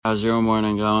How's your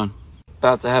morning going?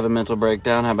 About to have a mental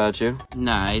breakdown. How about you?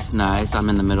 Nice. I'm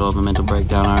in the middle of a mental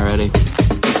breakdown already.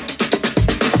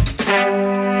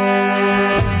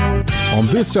 On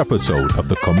this episode of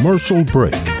The Commercial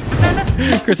Break.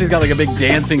 Chrissy's got like a big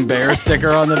dancing bear sticker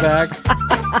on the back.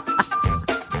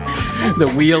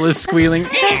 The wheel is squealing.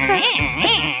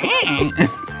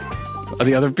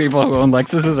 The other people who own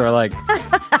Lexuses are like,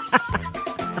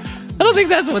 I don't think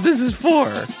that's what this is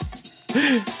for.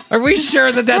 Are we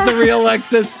sure that that's a real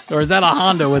Lexus? Or is that a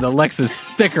Honda with a Lexus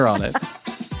sticker on it?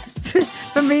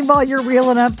 But meanwhile, you're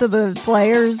wheeling up to the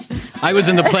Players. I was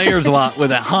in the Players lot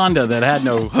with a Honda that had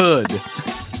no hood.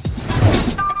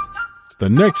 The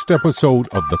next episode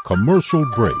of The Commercial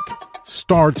Break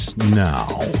starts now.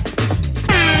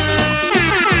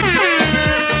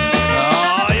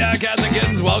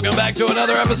 Welcome back to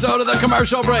another episode of The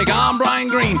Commercial Break. I'm Brian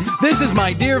Green. This is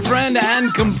my dear friend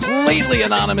and completely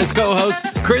anonymous co-host,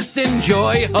 Kristen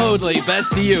Joy Hoadley.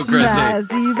 Best to you, Chrissy. Best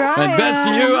to you, Brian. And best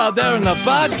to you out there in the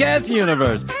podcast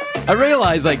universe. I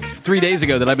realized like 3 days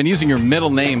ago that I've been using your middle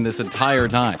name this entire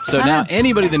time. So now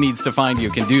anybody that needs to find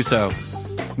you can do so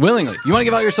willingly. You want to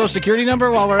give out your social security number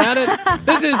while we're at it?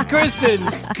 This is Kristen.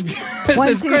 This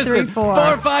is Kristen.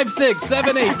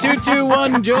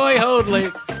 456-78221 Joy Hoadley.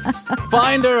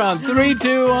 Find her on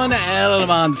 321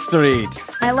 Elmont Street.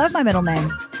 I love my middle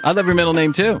name. I love your middle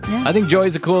name, too. Yeah. I think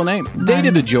Joy's a cool name.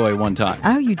 Dated a Joy one time.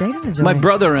 Oh, you dated a Joy? My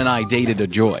brother and I dated a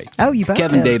Joy. Oh, you both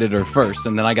Kevin did. dated her first,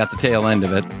 and then I got the tail end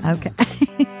of it. Okay.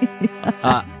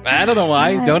 I don't know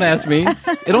why. Don't ask me.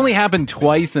 It only happened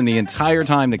twice in the entire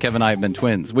time that Kevin and I have been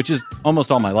twins, which is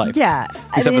almost all my life. Yeah.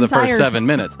 Except for the first 7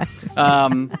 minutes.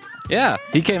 Yeah,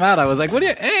 he came out. I was like,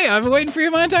 hey, I've been waiting for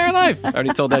you my entire life. I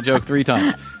already told that joke 3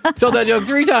 times. Told that joke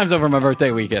 3 times over my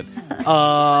birthday weekend.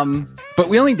 But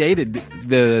we only dated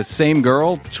the same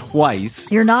girl twice.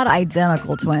 You're not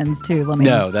identical twins, too. Let me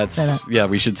No, that's, yeah,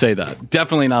 we should say that.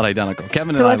 Definitely not identical.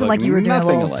 Kevin so and I it wasn't like you were doing a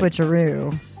little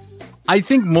switcheroo. I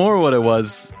think more what it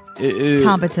was.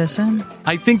 Competition?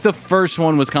 I think the first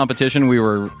one was competition. We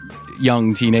were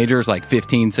young teenagers, like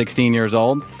 15, 16 years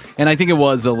old. And I think it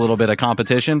was a little bit of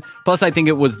competition. Plus, I think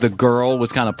it was the girl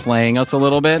was kind of playing us a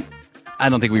little bit. I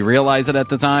don't think we realized it at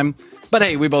the time. But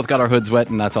hey, we both got our hoods wet,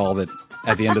 and that's all that,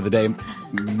 at the end of the day,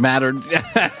 mattered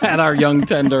at our young,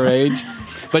 tender age.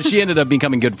 But she ended up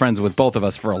becoming good friends with both of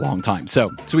us for a long time. So,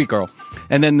 sweet girl.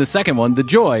 And then the second one, the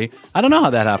Joy, I don't know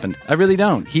how that happened. I really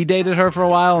don't. He dated her for a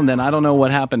while, and then I don't know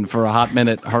what happened for a hot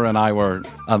minute. Her and I were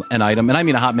an item. And I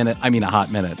mean a hot minute.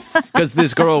 Because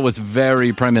this girl was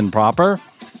very prim and proper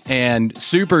and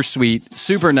super sweet,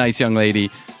 super nice young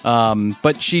lady.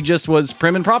 But she just was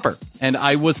prim and proper. And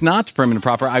I was not prim and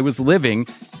proper. I was living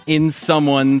in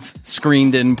someone's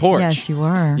screened-in porch. Yes, you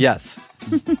were. Yes.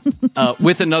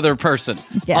 With another person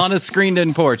on a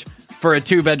screened-in porch for a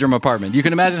 2-bedroom apartment. You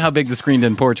can imagine how big the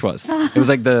screened-in porch was. It was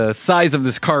like the size of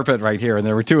this carpet right here, and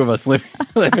there were 2 of us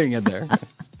living in there.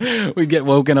 We'd get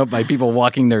woken up by people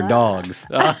walking their dogs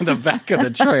on the back of the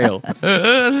trail.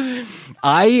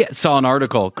 I saw an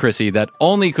article, Chrissy, that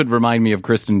only could remind me of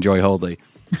Kristen Joy Hoadley,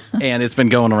 and it's been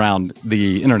going around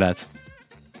the internets.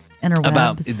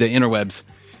 About the interwebs,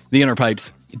 the inner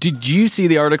pipes. Did you see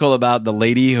the article about the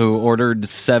lady who ordered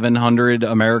 $700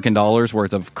 American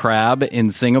worth of crab in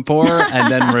Singapore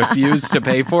and then refused to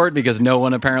pay for it because no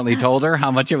one apparently told her how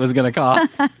much it was going to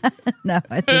cost? No,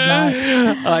 I did not.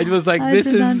 I was like, this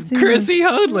is Chrissy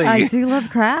Hoadley. I do love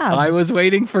crab. I was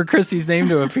waiting for Chrissy's name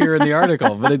to appear in the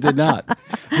article, but it did not.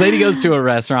 This lady goes to a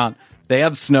restaurant. They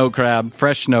have snow crab,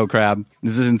 fresh snow crab.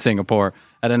 This is in Singapore.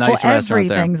 At a nice restaurant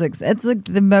there. It's like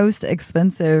the most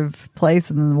expensive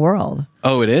place in the world.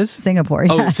 Oh, it is? Singapore,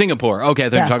 yes. Oh, Singapore. Okay, I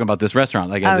thought you were talking about this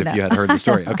restaurant, like as if you had heard the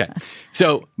story. Okay.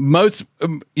 So most,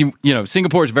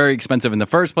 Singapore is very expensive in the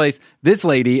first place. This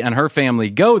lady and her family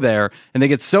go there, and they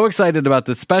get so excited about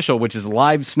this special, which is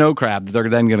live snow crab that they're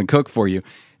then going to cook for you,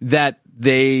 that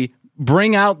they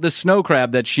bring out the snow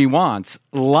crab that she wants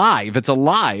live. It's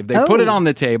alive. They put it on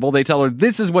the table. They tell her,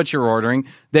 this is what you're ordering.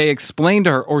 They explain to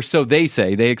her, or so they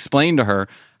say, they explain to her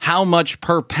how much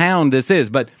per pound this is.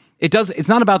 But it's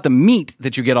not about the meat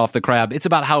that you get off the crab. It's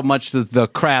about how much the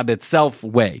crab itself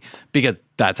weigh, because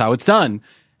that's how it's done.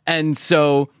 And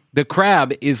so the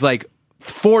crab is like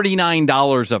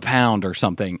 $49 a pound or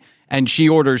something. And she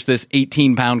orders this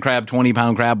 18-pound crab,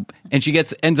 20-pound crab, and she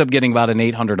ends up getting about an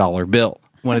 $800 bill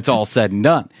when it's all said and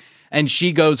done. And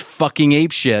she goes fucking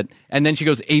apeshit, and then she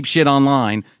goes apeshit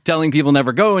online, telling people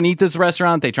never go and eat this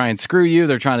restaurant. They try and screw you.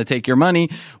 They're trying to take your money.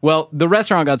 Well, the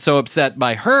restaurant got so upset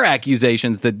by her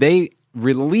accusations that they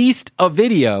released a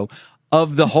video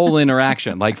of the whole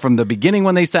interaction, like from the beginning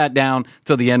when they sat down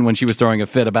till the end when she was throwing a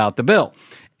fit about the bill.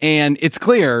 And it's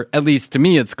clear, at least to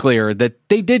me, it's clear that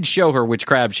they did show her which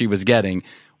crab she was getting.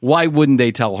 Why wouldn't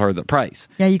they tell her the price?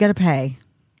 Yeah, you got to pay.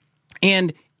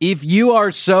 And if you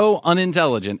are so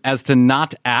unintelligent as to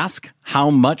not ask how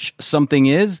much something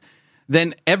is,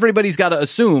 then everybody's got to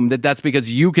assume that that's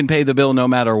because you can pay the bill no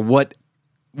matter what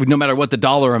the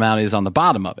dollar amount is on the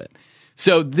bottom of it.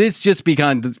 So this just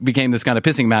became this kind of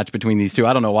pissing match between these two.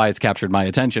 I don't know why it's captured my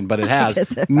attention, but it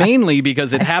has. Mainly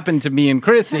because it happened to me and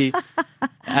Chrissy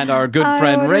and our good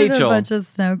friend Rachel. A bunch of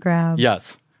snow crab.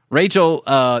 Yes. Rachel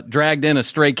dragged in a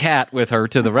stray cat with her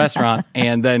to the restaurant,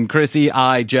 and then Chrissy,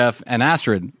 I, Jeff, and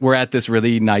Astrid were at this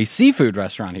really nice seafood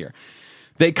restaurant here.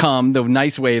 They come, the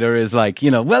nice waiter is like,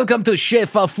 welcome to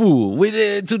Chef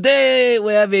Afu. Today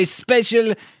we have a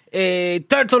special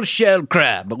turtle shell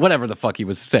crab, whatever the fuck he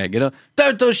was saying,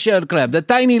 turtle shell crab, the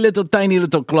tiny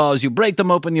little claws. You break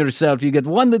them open yourself. You get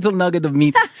one little nugget of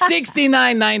meat,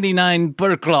 $69.99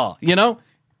 per claw,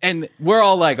 And we're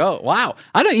all like, oh, wow.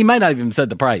 He might not even said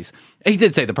the price. He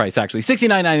did say the price, actually.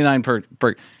 $69.99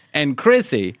 per. And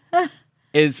Chrissy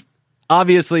is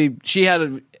obviously,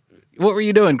 what were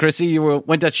you doing, Chrissy? You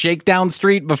went to Shakedown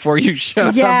Street before you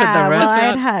showed up at the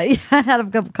restaurant? I had a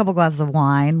couple glasses of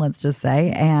wine, let's just say.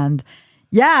 And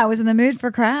I was in the mood for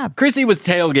crab. Chrissy was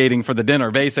tailgating for the dinner,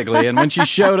 basically. And when she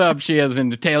showed up, she was in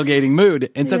the tailgating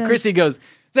mood. And so Chrissy goes,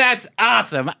 that's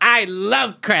awesome. I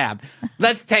love crab.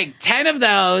 Let's take 10 of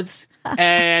those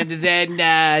and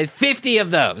then 50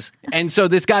 of those. And so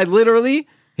this guy literally,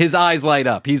 his eyes light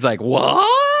up. He's like, what?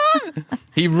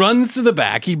 He runs to the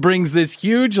back. He brings this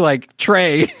huge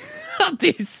tray of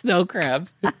these snow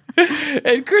crabs.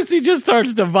 And Chrissy just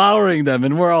starts devouring them.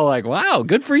 And we're all like, wow,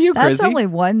 good for you, Chrissy. That's only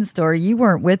one story. You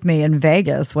weren't with me in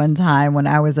Vegas one time when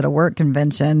I was at a work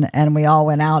convention and we all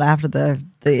went out after the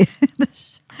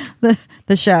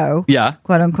show,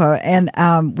 quote unquote,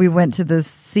 and we went to the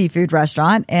seafood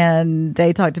restaurant and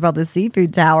they talked about the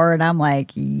seafood tower, and I'm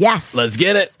like, yes, let's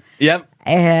get it. Yep.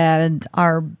 And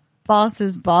our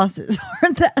bosses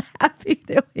weren't that happy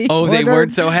that we they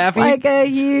weren't so happy, like a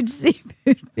huge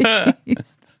seafood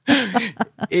feast.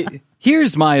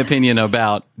 Here's my opinion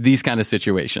about these kind of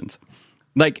situations.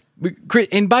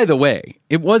 And by the way,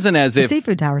 it wasn't as if... The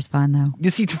seafood tower's fun, though.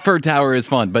 The seafood tower is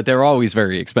fun, but they're always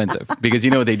very expensive. Because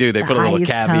you know what they do? They put a little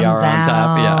caviar on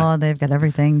top. Yeah, they've got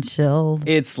everything chilled.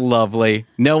 It's lovely.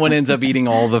 No one ends up eating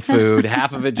all the food.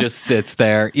 Half of it just sits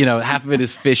there. Half of it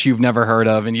is fish you've never heard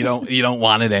of, and you don't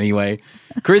want it anyway.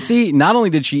 Chrissy, not only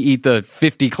did she eat the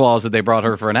 50 claws that they brought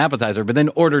her for an appetizer, but then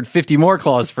ordered 50 more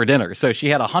claws for dinner. So she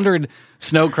had 100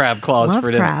 snow crab claws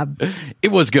for dinner. Crab. It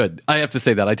was good. I have to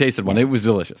say that. I tasted one. It was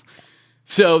delicious.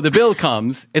 So the bill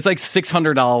comes. It's like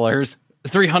 $600,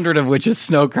 300 of which is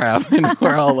snow crab. And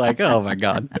we're all like, oh, my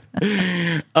God.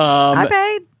 I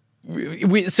paid.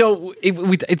 We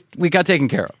got taken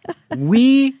care of.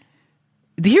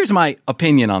 Here's my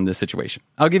opinion on this situation.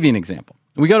 I'll give you an example.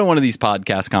 We go to one of these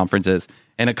podcast conferences,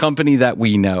 and a company that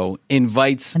we know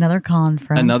invites another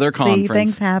conference. See,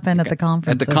 things happen at the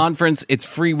conference. At the conference, it's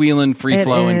freewheeling,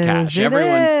 free-flowing cash. It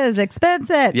is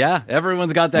expensive. Yeah,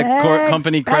 everyone's got that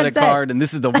company credit card, and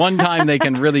this is the one time they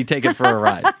can really take it for a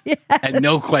ride. Yes. And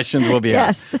no questions will be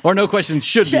asked. Or no questions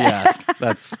should be asked.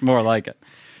 That's more like it.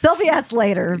 They'll be asked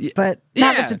later, but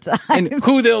not at the time. And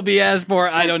who they'll be asked for,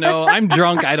 I don't know. I'm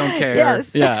drunk. I don't care.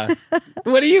 Yes. Yeah.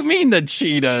 What do you mean the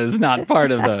cheetah is not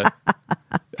part of the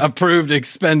approved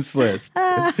expense list?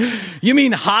 You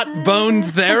mean hot bone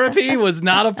therapy was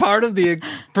not a part of the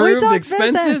approved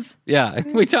expenses? Business. Yeah,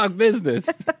 we talk business.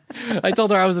 I told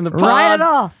her I was in the Write it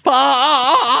off.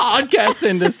 podcast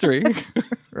industry.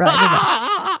 Write it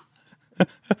off.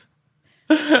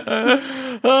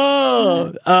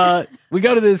 We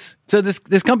go to this. So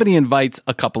this company invites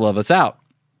a couple of us out.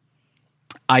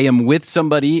 I am with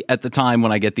somebody at the time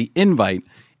when I get the invite,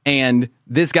 and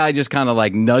this guy just kind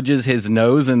of nudges his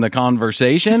nose in the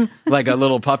conversation like a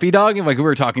little puppy dog, like we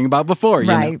were talking about before.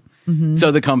 Right. Mm-hmm.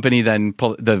 So the company then,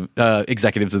 the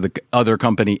executives of the other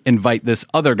company invite this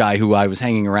other guy who I was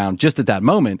hanging around just at that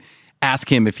moment, ask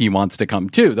him if he wants to come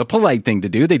too. The polite thing to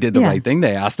do. They did the right thing.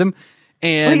 They asked him.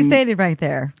 And he's standing right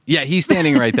there. Yeah, he's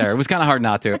standing right there. It was kind of hard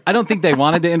not to. I don't think they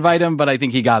wanted to invite him, but I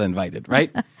think he got invited,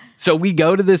 right? So we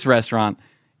go to this restaurant.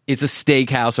 It's a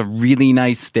steakhouse, a really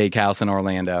nice steakhouse in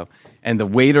Orlando. And the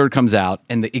waiter comes out,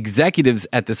 and the executives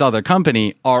at this other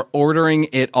company are ordering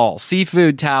it all.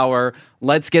 Seafood tower,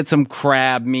 let's get some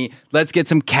crab meat, let's get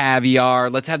some caviar,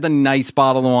 let's have the nice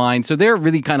bottle of wine. So they're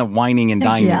really kind of whining and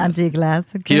dining. Chianti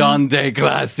Classico. Chianti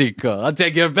Classico. I'll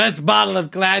take your best bottle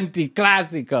of Chianti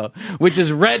Classico, which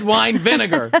is red wine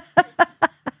vinegar.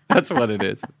 That's what it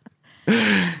is.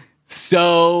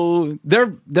 So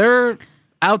they're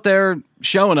out there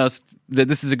showing us that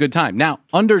this is a good time. Now,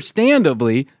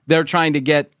 understandably, they're trying to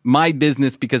get my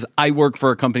business because I work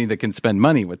for a company that can spend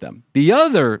money with them. The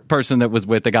other person that was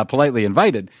with that got politely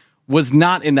invited was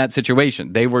not in that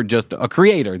situation. They were just a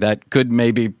creator that could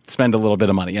maybe spend a little bit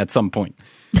of money at some point.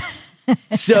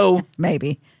 So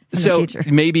maybe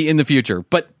in the future,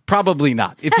 but probably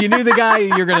not. If you knew the guy,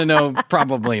 you're going to know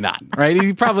probably not, right?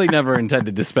 He probably never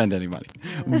intended to spend any money,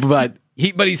 but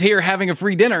he's here having a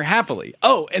free dinner happily.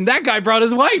 Oh, and that guy brought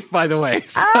his wife, by the way.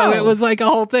 So It was like a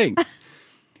whole thing.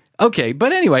 Okay,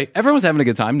 but anyway, everyone's having a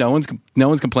good time. No one's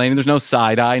complaining. There's no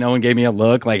side eye. No one gave me a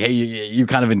look like, hey, you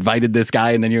kind of invited this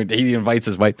guy, and then he invites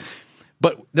his wife.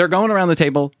 But they're going around the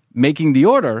table making the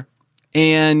order,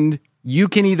 and you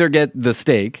can either get the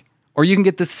steak or you can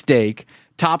get the steak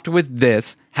topped with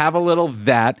this, have a little of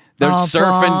that. There's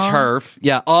surf and turf.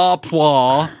 Yeah, au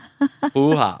pois.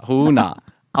 Hoo-ha, hoo-na.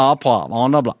 Au pois,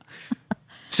 on the blah.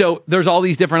 So there's all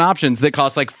these different options that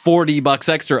cost like $40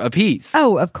 extra a piece.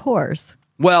 Oh, of course.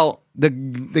 Well, the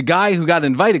guy who got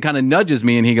invited kind of nudges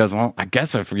me and he goes, well, I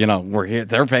guess if, we're here,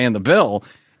 they're paying the bill.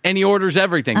 And he orders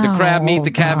everything, the crab meat, the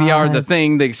caviar, the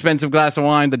thing, the expensive glass of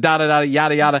wine, the da-da-da,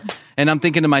 yada-yada. And I'm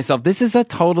thinking to myself, this is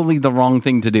totally the wrong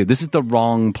thing to do. This is the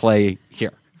wrong play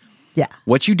here. Yeah.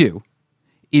 What you do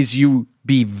is you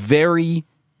be very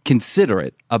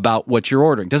considerate about what you're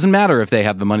ordering. Doesn't matter if they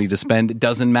have the money to spend. It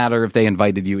doesn't matter if they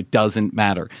invited you. It doesn't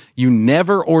matter. You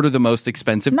never order the most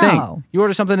expensive thing. You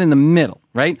order something in the middle,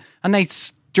 right? A nice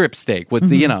strip steak with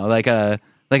the, like an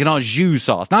au jus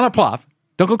sauce, not a poif.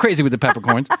 Don't go crazy with the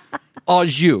peppercorns. Au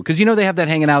jus, because they have that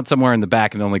hanging out somewhere in the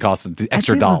back and it only costs the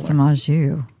extra $1. Love some au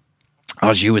jus.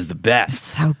 Au jus is the best. It's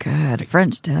so good.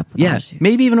 French dip. Yeah,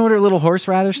 maybe even order a little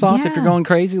horseradish sauce if you're going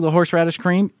crazy. A little horseradish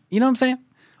cream. You know what I'm saying?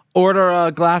 Order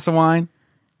a glass of wine.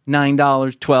 $9,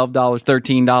 $12,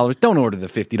 $13. Don't order the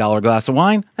 $50 glass of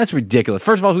wine. That's ridiculous.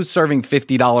 First of all, who's serving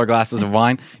 $50 glasses of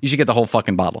wine? You should get the whole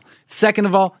fucking bottle. Second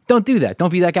of all, don't do that.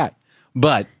 Don't be that guy.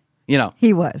 But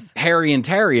he was. Harry and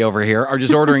Terry over here are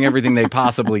just ordering everything they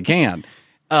possibly can.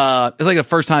 It's like the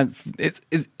first time.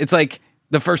 It's like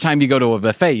the first time you go to a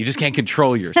buffet, you just can't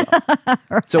control yourself.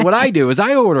 Right. So what I do is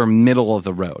I order middle of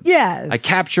the road. Yes. I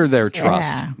capture their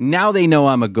trust. Yeah. Now they know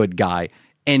I'm a good guy.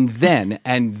 And then,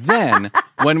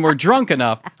 when we're drunk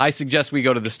enough, I suggest we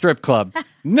go to the strip club,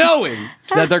 knowing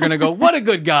that they're going to go, what a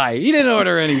good guy. He didn't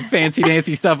order any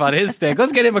fancy stuff on his steak.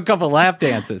 Let's get him a couple lap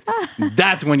dances.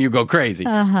 That's when you go crazy.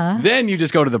 Then you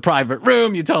just go to the private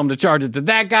room. You tell them to charge it to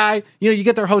that guy. You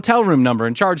get their hotel room number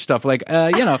and charge stuff like, I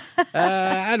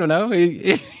don't know.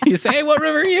 You say, hey, what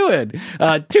room are you in?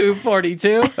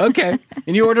 242. Okay.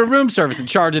 And you order room service and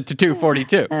charge it to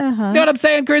 242. You know what I'm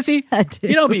saying, Chrissy? I do.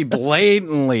 You don't be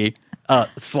blatantly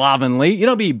slovenly. You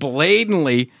don't be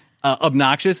blatantly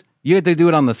obnoxious. You have to do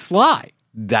it on the sly.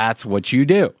 That's what you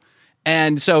do.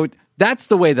 And so that's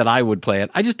the way that I would play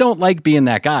it. I just don't like being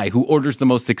that guy who orders the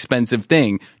most expensive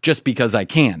thing just because I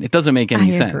can. It doesn't make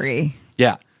any sense. I agree.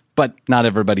 Yeah. But not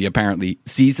everybody apparently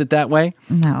sees it that way.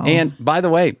 No. And by the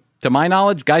way, to my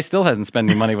knowledge, Guy still hasn't spent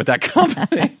any money with that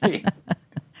company. They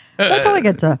probably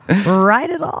get to write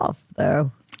it off,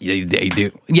 though. Yeah, they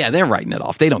do. Yeah, they're writing it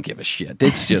off. They don't give a shit.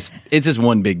 It's just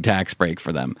one big tax break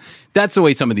for them. That's the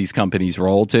way some of these companies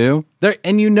roll too.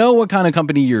 And you know what kind of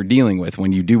company you're dealing with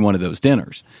when you do one of those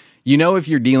dinners. You know if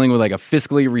you're dealing with like a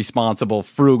fiscally responsible,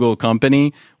 frugal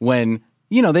company when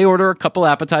they order a couple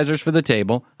appetizers for the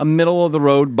table, a middle of the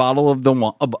road bottle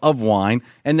of wine,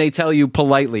 and they tell you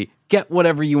politely, get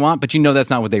whatever you want, but that's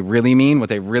not what they really mean. What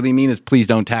they really mean is please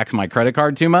don't tax my credit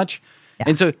card too much. Yeah.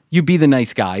 And so you be the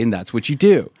nice guy, and that's what you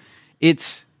do.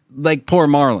 It's like poor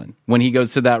Marlon when he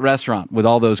goes to that restaurant with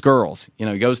all those girls.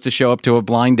 He goes to show up to a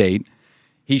blind date.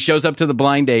 He shows up to the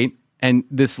blind date, and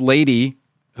this lady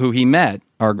who he met,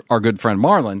 our good friend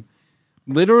Marlon,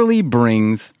 literally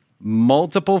brings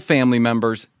multiple family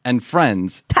members and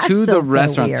friends to the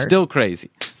restaurant. So still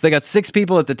crazy. So they got 6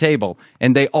 people at the table,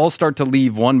 and they all start to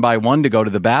leave one by one to go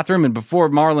to the bathroom. And before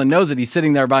Marlon knows it, he's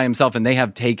sitting there by himself, and they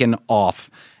have taken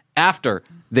off after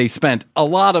they spent a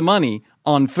lot of money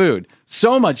on food.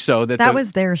 So much so that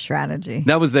was their strategy.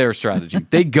 That was their strategy.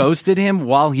 They ghosted him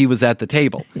while he was at the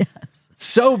table. Yes.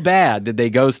 So bad did they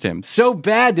ghost him. So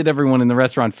bad did everyone in the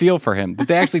restaurant feel for him that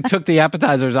they actually took the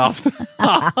appetizers off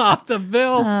the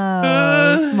bill.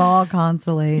 Oh, small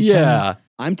consolation. Yeah.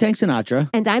 I'm Tank Sinatra.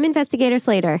 And I'm Investigator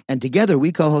Slater. And together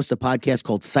we co-host a podcast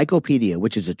called Psychopedia,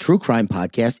 which is a true crime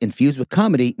podcast infused with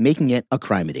comedy, making it a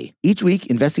crimedy. Each week,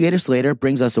 Investigator Slater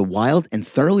brings us a wild and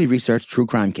thoroughly researched true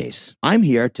crime case. I'm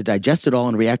here to digest it all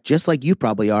and react just like you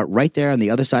probably are right there on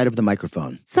the other side of the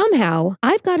microphone. Somehow,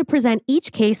 I've got to present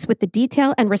each case with the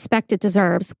detail and respect it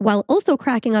deserves, while also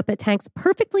cracking up at Tank's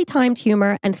perfectly timed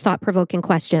humor and thought-provoking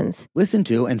questions. Listen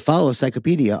to and follow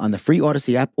Psychopedia on the free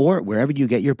Odyssey app or wherever you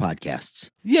get your podcasts.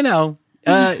 You know,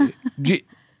 what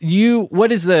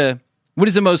is the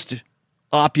most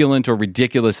opulent or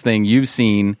ridiculous thing you've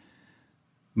seen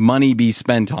money be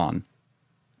spent on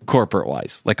corporate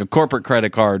wise? Like a corporate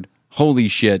credit card. Holy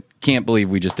shit. Can't believe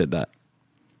we just did that.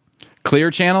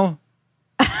 Clear Channel?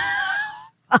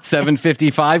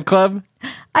 755 Club?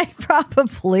 I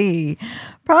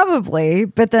probably,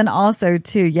 but then also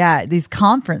too, yeah, these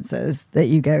conferences that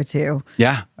you go to,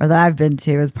 yeah, or that I've been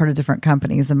to as part of different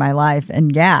companies in my life,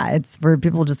 and yeah, it's where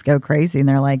people just go crazy and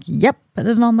they're like, "Yep, put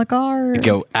it on the card." They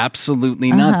go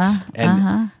absolutely nuts,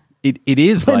 and it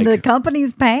is when the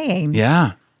company's paying.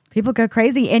 Yeah, people go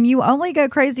crazy, and you only go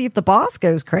crazy if the boss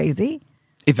goes crazy.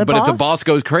 If the boss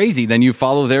goes crazy, then you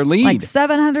follow their lead. Like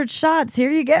 700 shots,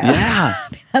 here you go. Yeah.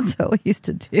 That's what we used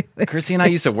to do. Chrissy and I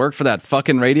used to work for that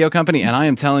fucking radio company, and I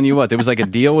am telling you what, there was like a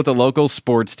deal with the local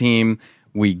sports team.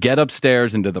 We get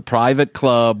upstairs into the private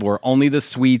club where only the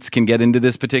suites can get into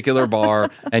this particular bar,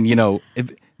 and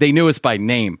they knew us by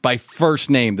name, by first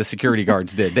name. The security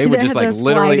guards did. They would just like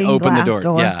literally open the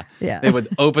door. Yeah, they would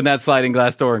open that sliding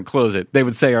glass door and close it. They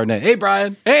would say our name. Hey,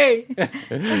 Brian. Hey,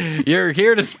 you're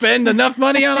here to spend enough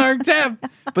money on our tab.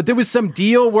 But there was some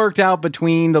deal worked out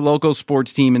between the local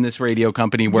sports team and this radio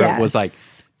company where it was like,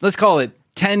 let's call it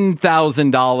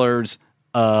 $10,000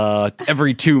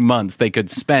 every 2 months they could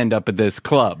spend up at this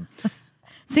club.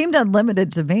 Seemed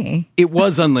unlimited to me. It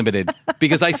was unlimited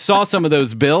because I saw some of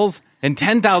those bills, and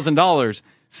 $10,000,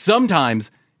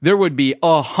 sometimes there would be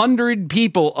 100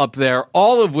 people up there,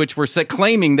 all of which were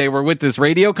claiming they were with this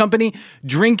radio company,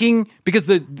 drinking, because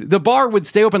the bar would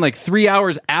stay open like 3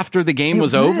 hours after the game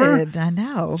was over. I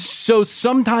know. So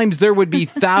sometimes there would be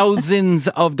thousands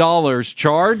of dollars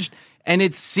charged. And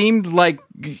it seemed like,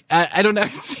 I don't know,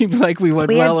 it seemed like we went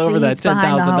well over that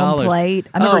 $10,000. Plate.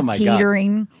 I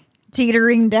remember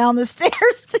teetering down the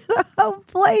stairs to the home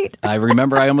plate. I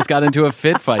remember I almost got into a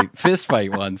fist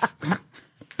fight once.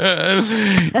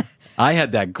 I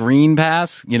had that green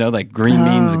pass, like green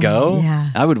means go.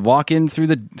 Yeah. I would walk in through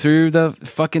the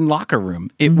fucking locker room.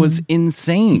 It was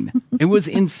insane. It was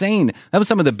insane. That was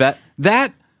some of the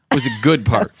that was a good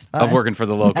part of working for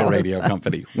the local radio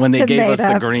company when they gave us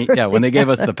the green. Yeah, when they gave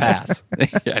us the pass,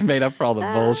 I made up for all the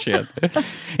bullshit.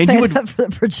 And made up for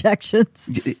the projections.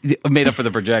 Made up for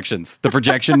the projections. The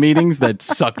projection meetings that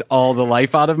sucked all the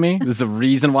life out of me. This is the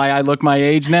reason why I look my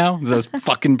age now. Those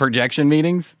fucking projection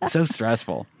meetings, so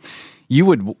stressful.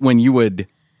 When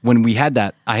we had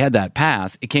that, I had that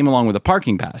pass. It came along with a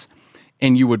parking pass,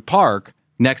 and you would park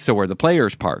next to where the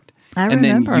players parked. And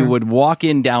then you would walk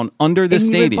in down under the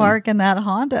stadium. You would park in that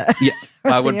Honda. Yeah,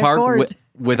 I would park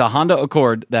with a Honda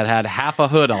Accord that had half a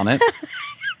hood on it.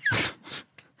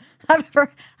 I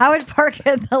would park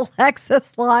in the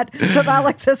Lexus lot, but my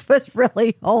Lexus was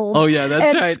really old. Oh, yeah,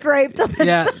 that's right. Scraped on the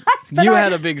side. You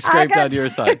had a big scrape on your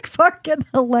side. Park in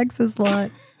the Lexus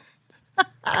lot.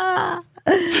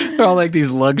 They're all like these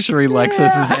luxury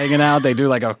Lexuses hanging out. They do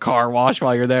like a car wash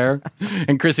while you're there.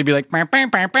 And Chrissy'd be like, bah, bah,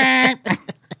 bah, bah.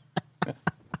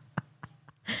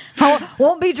 I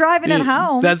won't be driving it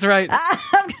home. That's right.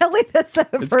 I'm going to leave this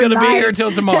overnight. It's going to be here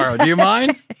till tomorrow. Do you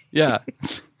mind? Yeah.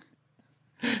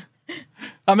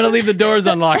 I'm going to leave the doors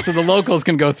unlocked so the locals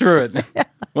can go through it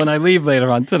when I leave later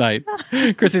on tonight.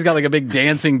 Chrissy's got like a big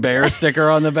dancing bear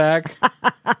sticker on the back.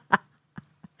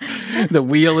 The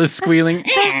wheel is squealing.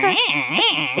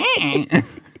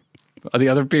 The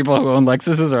other people who own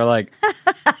Lexuses are like,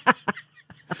 I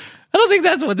don't think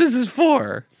that's what this is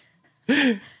for.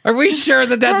 Are we sure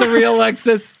that that's a real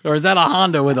Lexus? Or is that a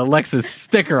Honda with a Lexus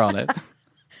sticker on it?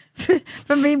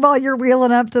 But meanwhile, you're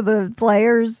wheeling up to the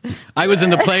players. I was in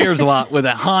the players lot with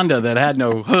a Honda that had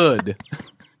no hood.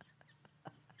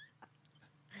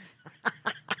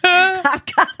 I've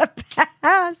got to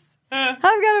pass.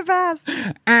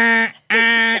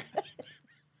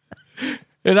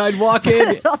 And I'd walk in.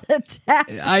 Put it on the tab.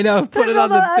 I know. Put it on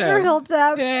the Underhill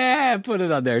tab. Yeah, put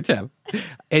it on there, Tim.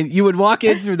 And you would walk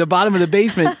in through the bottom of the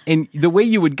basement, and the way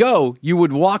you would go, you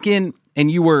would walk in, and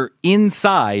you were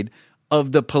inside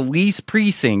of the police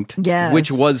precinct, Yes. which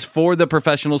was for the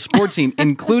professional sports team,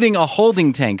 including a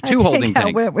holding tank, two holding tanks.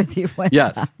 I went with you one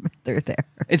time through there.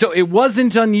 And so it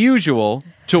wasn't unusual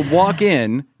to walk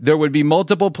in. There would be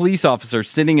multiple police officers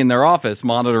sitting in their office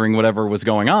monitoring whatever was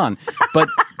going on. But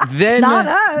then... Not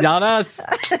us. Not us.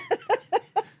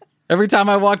 Every time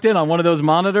I walked in on one of those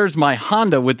monitors, my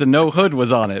Honda with the no hood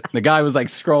was on it. The guy was like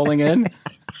scrolling in.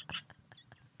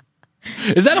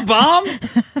 Is that a bomb?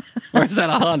 Or is that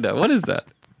a Honda? What is that?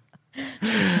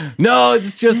 No,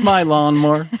 it's just my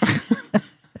lawnmower.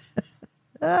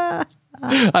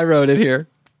 I wrote it here.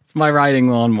 It's my riding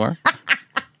lawnmower.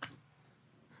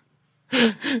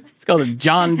 It's called a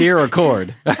John Deere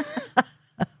Accord.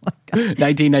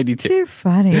 1992. Too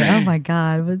funny. Oh my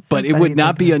God. What's so but it would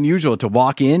not be unusual to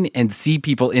walk in and see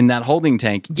people in that holding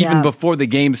tank even before the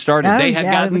game started. Oh, they had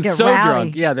gotten so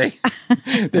drunk. Yeah,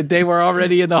 that they were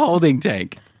already in the holding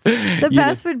tank. The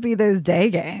best would be those day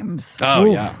games. Oh,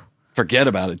 Oof. yeah. Forget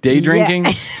about it. Day drinking.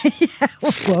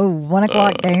 Whoa, 1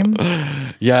 o'clock games.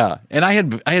 Yeah. And I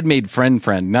had made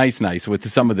friend nice with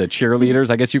some of the cheerleaders,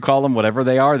 I guess you call them, whatever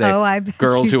they are. I bet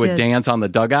girls you who would did. dance on the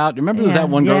dugout. Remember there was that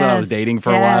one girl that I was dating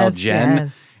for a while, Jen?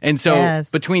 Yes. And so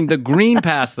between the green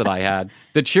pass that I had,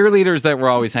 the cheerleaders that were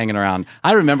always hanging around,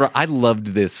 I remember I loved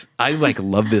this. I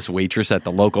loved this waitress at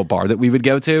the local bar that we would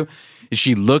go to.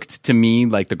 She looked to me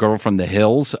like the girl from the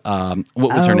hills. What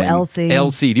was her name? Elsie.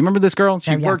 Elsie. Do you remember this girl?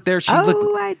 She worked there.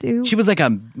 I do. She was like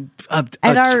a at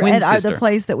twin sister. the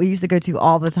place that we used to go to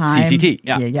all the time. CCT.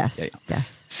 Yeah.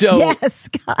 Yes. So yes,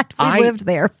 God, we lived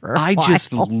there for a while. I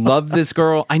just love this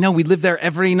girl. I know we lived there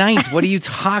every night. What are you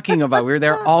talking about? We were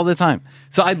there all the time.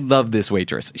 So I love this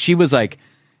waitress. She was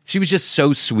just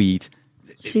so sweet.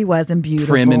 She wasn't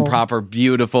beautiful. Prim and proper,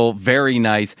 beautiful, very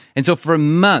nice. And so for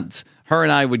months, her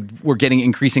and I were getting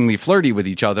increasingly flirty with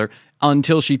each other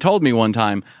until she told me one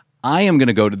time, I am going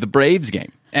to go to the Braves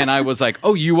game. And I was like,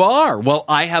 oh, you are? Well,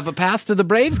 I have a pass to the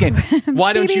Braves game.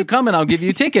 Why don't you come and I'll give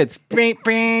you tickets? Beep,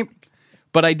 beep.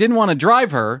 But I didn't want to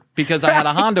drive her because I had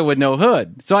a Honda with no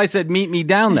hood. So I said, meet me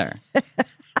down there.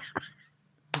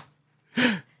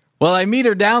 Well, I meet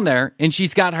her down there, and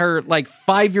she's got her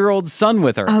 5-year-old son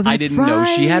with her. Oh, I didn't know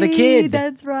she had a kid.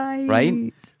 That's right.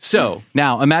 Right? So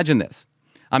now imagine this.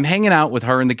 I'm hanging out with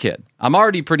her and the kid. I'm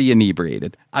already pretty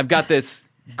inebriated. I've got this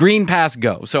green pass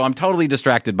go, so I'm totally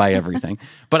distracted by everything.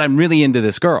 But I'm really into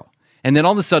this girl. And then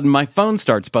all of a sudden, my phone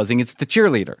starts buzzing. It's the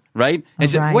cheerleader, right? And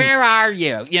she said, where are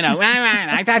you?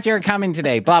 I thought you were coming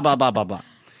today, blah, blah, blah, blah, blah.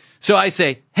 So I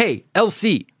say, hey,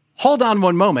 LC, hold on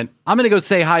one moment. I'm going to go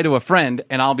say hi to a friend,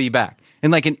 and I'll be back.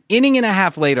 And an inning and a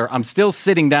half later, I'm still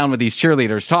sitting down with these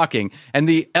cheerleaders talking, and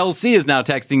the LC is now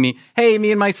texting me, hey, me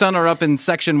and my son are up in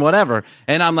section whatever.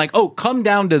 And I'm like, oh, come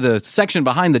down to the section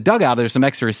behind the dugout. There's some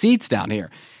extra seats down here.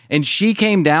 And she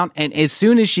came down, and as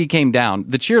soon as she came down,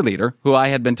 the cheerleader, who I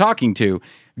had been talking to,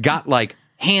 got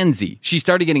handsy. She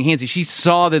started getting handsy. She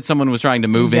saw that someone was trying to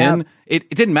move in. It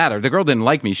didn't matter. The girl didn't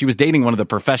like me. She was dating one of the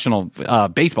professional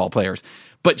baseball players.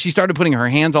 But she started putting her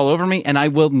hands all over me, and I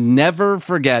will never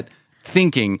forget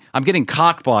thinking, I'm getting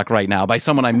cock-blocked right now by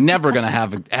someone I'm never going to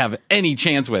have any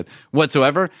chance with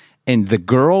whatsoever. And the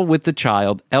girl with the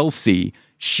child, Elsie,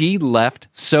 she left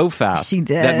so fast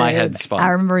that my head spun. I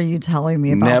remember you telling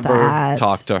me about that. Never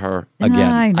talked to her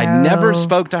again. I never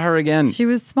spoke to her again. She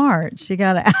was smart. She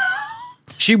got out.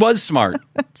 She was smart.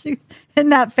 In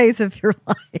that phase of your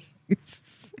life.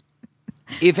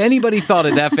 If anybody thought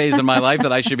at that phase in my life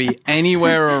that I should be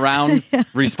anywhere around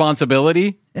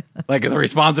responsibility, like the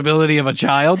responsibility of a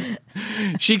child,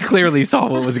 she clearly saw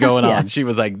what was going on. She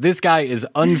was like, this guy is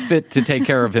unfit to take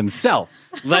care of himself,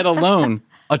 let alone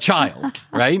a child,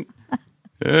 right?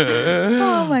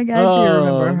 Oh my God, do you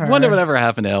remember her? Wonder whatever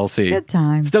happened to Elsie. Good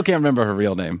times. Still can't remember her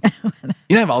real name.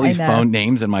 I have all these phone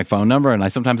names and my phone number,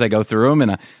 and sometimes I go through them,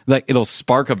 and it'll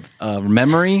spark a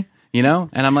memory.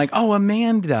 And I'm like, oh,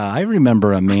 Amanda. I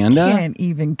remember Amanda. I can't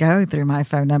even go through my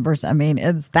phone numbers. I mean,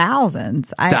 it's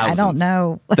thousands. I don't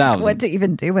know what to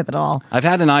even do with it all. I've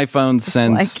had an iPhone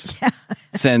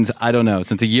since, I don't know,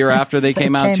 since a year after they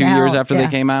came out, 2 years after they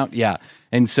came out. Yeah.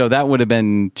 And so that would have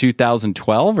been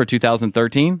 2012 or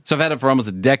 2013. So I've had it for almost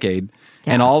a decade.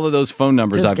 Yeah. And all of those phone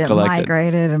numbers I've collected.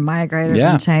 Migrated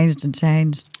and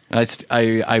changed.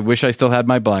 I wish I still had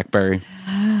my BlackBerry.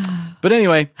 But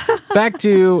anyway, back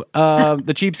to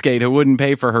the cheapskate who wouldn't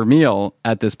pay for her meal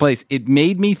at this place. It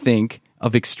made me think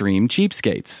of Extreme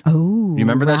Cheapskates. Oh, you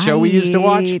remember that show we used to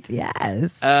watch?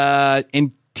 Yes.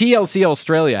 And TLC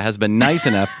Australia has been nice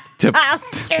enough to...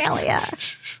 Australia.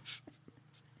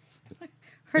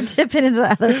 We're dipping into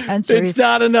other countries. It's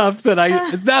not enough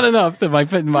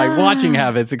that my watching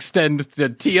habits extend to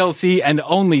TLC and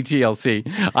only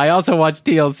TLC. I also watch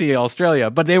TLC Australia,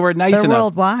 but they were nice They're enough.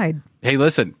 worldwide. Hey,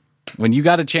 listen, when you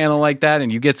got a channel like that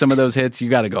and you get some of those hits, you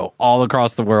got to go all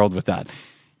across the world with that.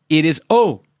 It is,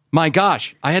 oh my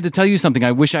gosh, I had to tell you something.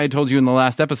 I wish I had told you in the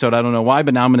last episode. I don't know why,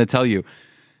 but now I'm going to tell you.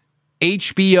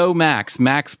 HBO Max,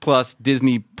 Max Plus,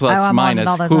 Disney Plus minus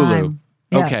Hulu.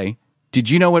 Yeah. Okay. Did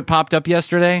you know what popped up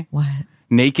yesterday? What?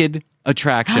 Naked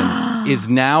Attraction is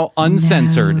now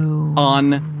uncensored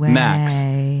on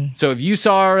Max. So if you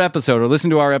saw our episode or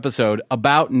listened to our episode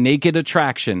about Naked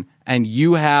Attraction and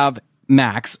you have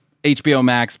Max, HBO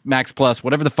Max, Max Plus,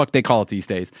 whatever the fuck they call it these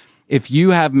days, if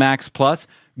you have Max Plus,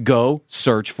 go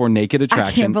search for Naked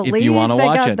Attraction if you want to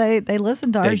watch it. They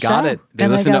listened to our show. They got it. They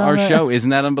listened to our show.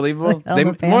 Isn't that unbelievable?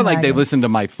 More like they listened to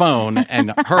my phone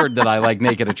and heard that I like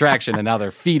Naked Attraction, and now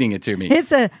they're feeding it to me.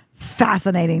 It's a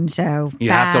fascinating show.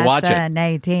 You have to watch it.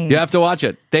 Fascinating. You have to watch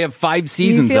it. They have 5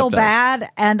 seasons. You feel up there. bad,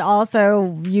 and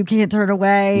also you can't turn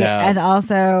away, No. and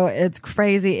also it's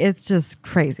crazy. It's just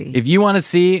crazy. If you want to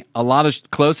see a lot of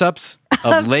close-ups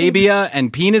of labia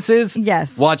and penises,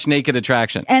 yes, watch Naked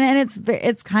Attraction. And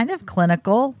it's kind of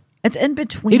clinical. It's in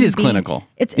between. It is clinical.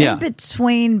 It's in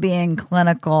between being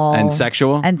clinical and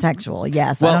sexual. And sexual,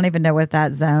 yes. Well, I don't even know what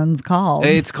that zone's called.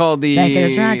 It's called the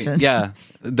Naked Attraction. Yeah,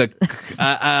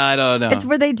 I don't know. It's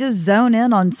where they just zone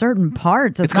in on certain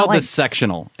parts. It's called the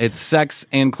sectional. It's sex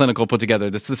and clinical put together.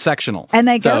 That's the sectional. And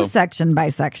they go section by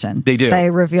section. They do.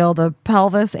 They reveal the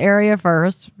pelvis area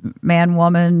first, man,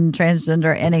 woman,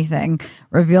 transgender, anything.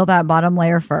 Reveal that bottom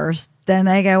layer first. Then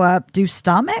they go up, do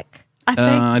stomach.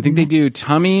 I think they do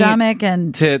tummy, stomach,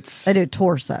 and tits. They do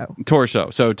torso.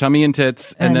 So tummy and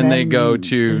tits, and then they go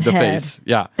to the head. face.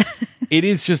 Yeah. It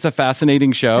is just a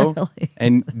fascinating show. Really?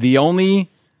 And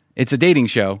it's a dating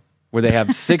show where they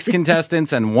have 6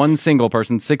 contestants and 1 single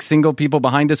person, 6 single people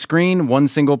behind a screen, 1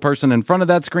 single person in front of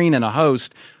that screen, and a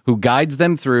host who guides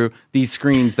them through these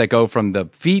screens that go from the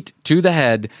feet to the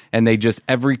head. And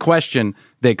every question,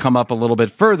 they come up a little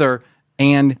bit further.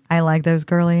 And I like those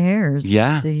curly hairs.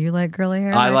 Yeah. Do you like curly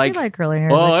hair? I do like curly hair.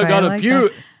 Well, I got a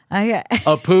pube. A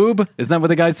poob? Isn't that what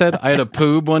the guy said? I had a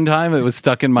poob one time. It was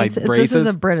stuck in my braces. This is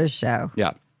a British show.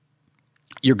 Yeah.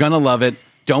 You're going to love it.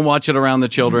 Don't watch it around the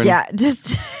children. Yeah,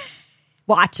 just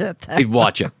watch it.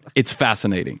 Watch it. It's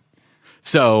fascinating.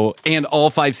 So, and all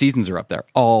 5 seasons are up there.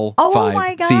 All 5 Oh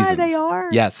my God, seasons. they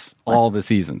are? Yes, all the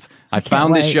seasons. I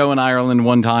found this show in Ireland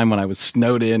one time when I was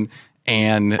snowed in,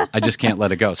 and I just can't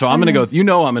let it go. So I'm going to go.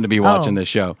 I'm going to be watching this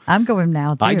show. I'm going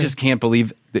now, too. I just can't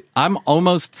believe I'm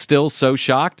almost still so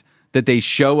shocked that they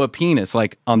show a penis.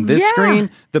 Like on this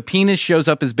screen, the penis shows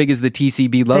up as big as the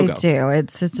TCB logo. They do.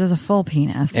 It's just a full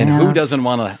penis. And who doesn't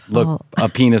want to look a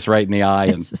penis right in the eye?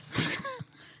 And just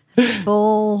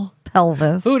full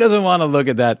pelvis. Who doesn't want to look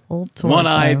at that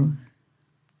one-eyed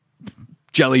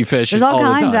jellyfish? There's all the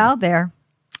kinds time? out there.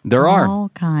 There are all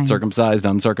kinds, circumcised,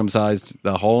 uncircumcised,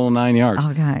 the whole 9 yards.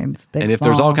 All kinds, big, and if small,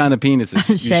 there's all kind of penises,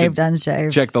 you shaved, should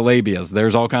unshaved, check the labias.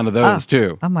 There's all kind of those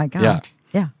too. Oh my God!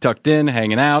 Yeah, tucked in,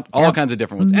 hanging out, all kinds of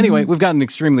different ones. Anyway, we've gotten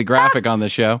extremely graphic on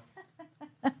this show.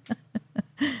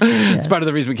 It's part of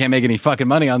the reason we can't make any fucking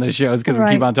money on this show is because we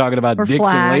keep on talking about dicks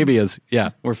flagged. and labias. Yeah,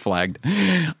 we're flagged.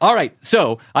 All right,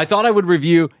 so I thought I would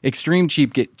review Extreme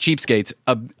Cheapskates,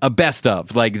 a best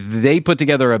of. Like they put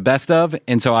together a best of,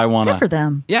 and so I want to. Good for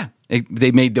them. Yeah, they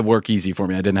made the work easy for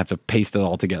me. I didn't have to paste it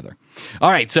all together.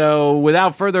 All right, so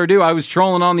without further ado, I was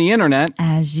trolling on the internet.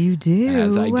 As you do.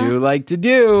 As I do like to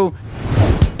do.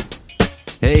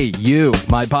 Hey, you,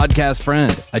 my podcast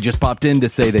friend. I just popped in to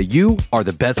say that you are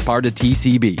the best part of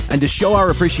TCB. And to show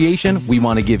our appreciation, we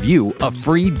want to give you a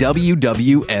free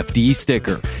WWFD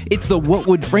sticker. It's the What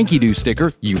Would Frankie Do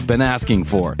sticker you've been asking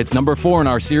for. It's number 4 in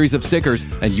our series of stickers,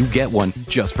 and you get one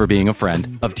just for being a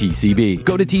friend of TCB.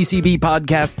 Go to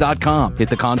tcbpodcast.com, hit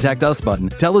the Contact Us button,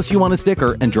 tell us you want a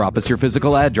sticker, and drop us your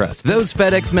physical address. Those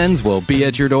FedEx men's will be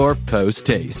at your door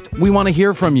post-taste. We want to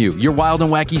hear from you, your wild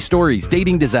and wacky stories,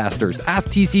 dating disasters,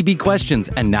 ask TCB questions,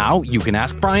 and now you can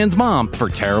ask Brian's mom for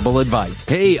terrible advice.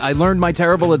 Hey, I learned my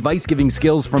terrible advice giving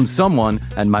skills from someone,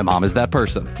 and my mom is that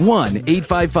person.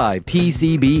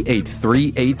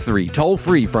 1-855-TCB-8383. Toll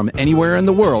free from anywhere in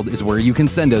the world is where you can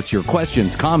send us your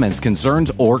questions, comments,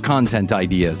 concerns, or content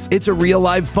ideas. It's a real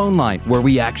live phone line where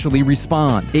we actually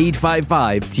respond.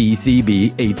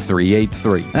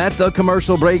 855-TCB-8383. At The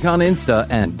Commercial Break on Insta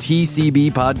and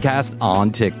TCB Podcast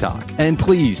on TikTok. And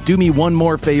please do me one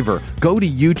more favor. Go to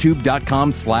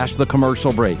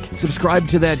youtube.com/thecommercialbreak. Subscribe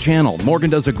to that channel.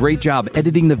 Morgan does a great job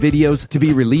editing the videos to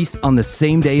be released on the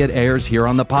same day it airs here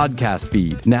on the podcast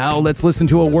feed. Now let's listen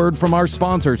to a word from our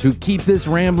sponsors who keep this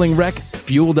rambling wreck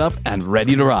fueled up and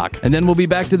ready to rock. And then we'll be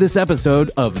back to this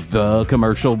episode of The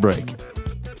Commercial Break.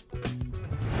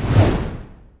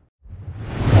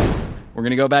 We're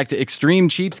going to go back to Extreme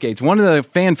Cheapskates. One of the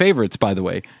fan favorites, by the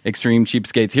way, Extreme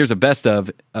Cheapskates. Here's a best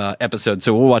of episode,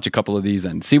 so we'll watch a couple of these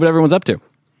and see what everyone's up to.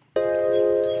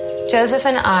 Joseph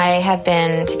and I have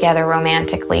been together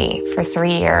romantically for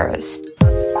 3 years.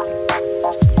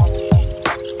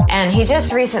 And he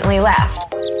just recently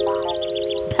left.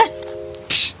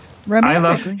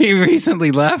 Romantically. He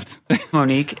recently left.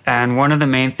 Monique, and one of the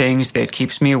main things that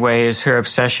keeps me away is her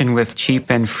obsession with cheap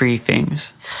and free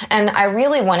things. And I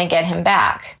really want to get him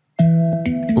back.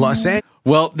 Los Angeles.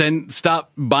 Well, then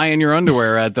stop buying your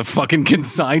underwear at the fucking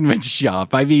consignment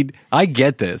shop. I mean, I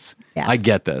get this. Yeah. I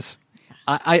get this.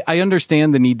 I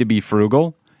understand the need to be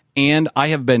frugal, and I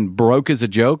have been broke as a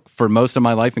joke for most of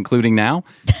my life, including now.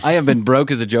 I have been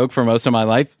broke as a joke for most of my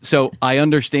life, so I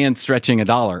understand stretching a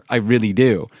dollar. I really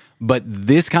do. But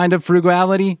this kind of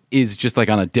frugality is just like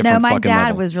on a different fucking level. No, my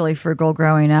dad was really frugal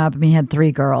growing up. I mean, he had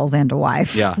 3 girls and a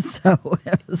wife. Yeah. So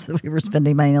we were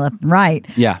spending money left and right.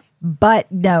 Yeah.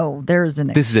 But no, there's an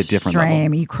This is a different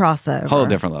level. You cross over. Whole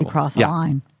different level. You cross Yeah. a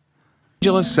line.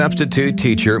 Angeles substitute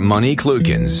teacher Monique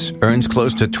Lukens earns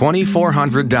close to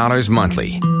 $2,400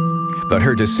 monthly. But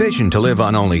her decision to live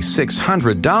on only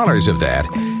 $600 of that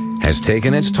has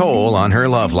taken its toll on her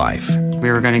love life.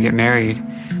 We were going to get married,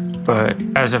 but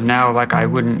as of now, I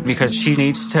wouldn't, because she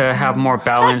needs to have more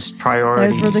balanced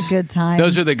priorities. Those were the good times.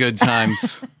 Those are the good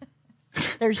times.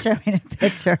 They're showing a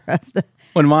picture of the.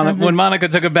 When Monica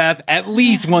took a bath at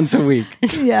least once a week.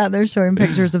 Yeah, they're showing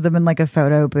pictures of them in a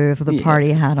photo booth with a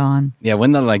party hat on. Yeah,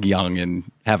 when they're young and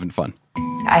having fun.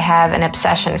 I have an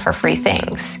obsession for free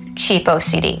things. Cheap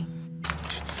OCD.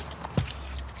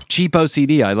 Cheap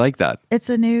OCD, I like that. It's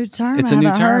a new term. It's a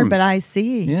new term. Heard, but I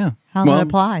see Yeah. how that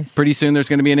applies. Pretty soon there's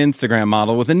going to be an Instagram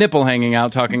model with a nipple hanging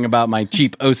out talking about my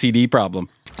cheap OCD problem.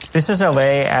 This is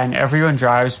LA, and everyone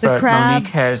drives, but Monique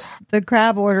has... The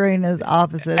crab ordering is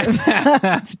opposite of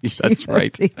That's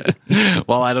right.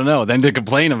 Well, I don't know. Then to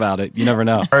complain about it, you never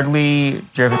know. hardly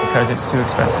driven because it's too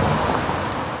expensive.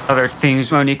 Other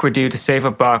things Monique would do to save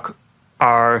a buck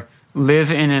are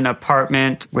live in an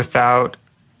apartment without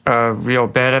a real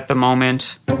bed at the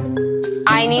moment.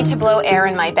 I need to blow air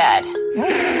in my bed.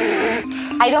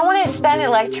 I don't want to spend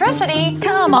electricity.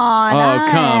 Come on.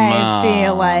 Oh, come I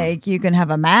feel on. like you can have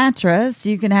a mattress.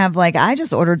 You can have I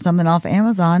just ordered something off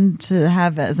Amazon to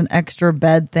have as an extra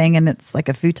bed thing, and it's like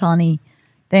a futon-y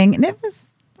thing, and it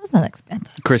was not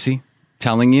expensive. Chrissy,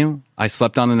 telling you, I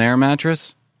slept on an air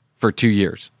mattress for 2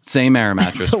 years. Same air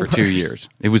mattress for 2 years.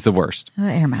 It was the worst.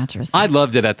 The air mattress. I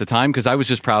loved it at the time because I was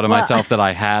just proud of myself that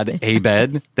I had a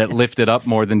bed that lifted up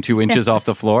more than 2 inches off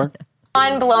the floor.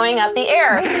 On blowing up the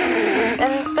air.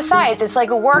 And besides, it's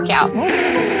like a workout.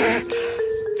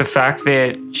 The fact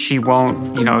that she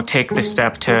won't, take the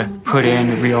step to put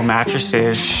in real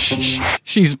mattresses.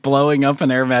 She's blowing up an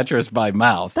air mattress by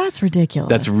mouth. That's ridiculous.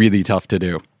 That's really tough to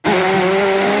do.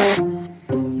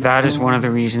 That is one of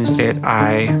the reasons that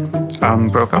I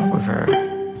broke up with her.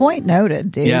 Point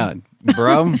noted, dude. Yeah,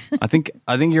 bro. I think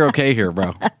you're okay here,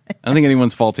 bro. I don't think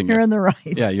anyone's faulting you. You're in the right.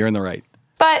 Yeah, you're in the right.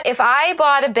 But if I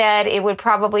bought a bed, it would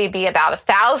probably be about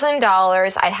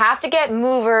 $1,000. I'd have to get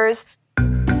movers.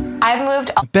 I've moved.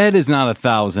 A bed is not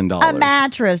 $1,000. A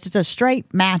mattress. It's a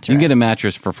straight mattress. You can get a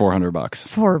mattress for $400.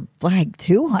 For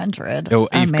 $200. Oh,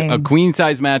 a queen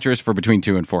size mattress for between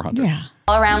 $200 and $400. Yeah.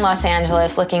 All around Los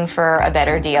Angeles looking for a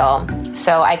better deal.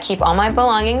 So I keep all my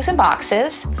belongings in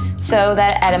boxes so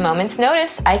that at a moment's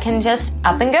notice, I can just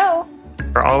up and go.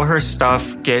 All her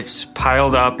stuff gets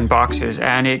piled up in boxes,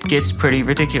 and it gets pretty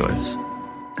ridiculous.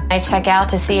 I check out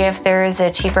to see if there's a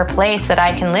cheaper place that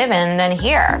I can live in than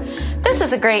here. This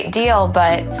is a great deal,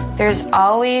 but there's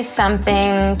always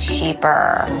something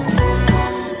cheaper.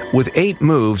 With 8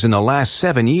 moves in the last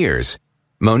 7 years,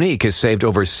 Monique has saved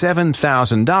over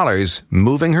 $7,000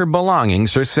 moving her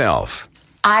belongings herself.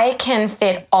 I can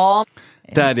fit all...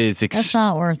 That is... That's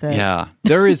not worth it. Yeah.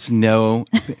 There is no...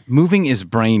 moving is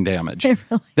brain damage.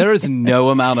 There is no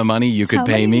amount of money you could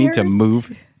pay me to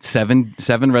move seven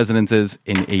residences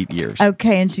in 8 years.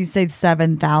 Okay, and she saved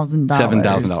 $7,000.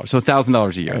 $7,000. So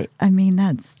 $1,000 a year. I mean,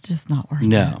 that's just not worth it.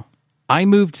 No. I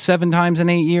moved 7 times in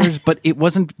 8 years, but it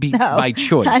wasn't by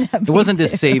choice. It wasn't to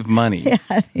save money.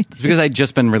 Yeah, it's because I'd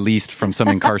just been released from some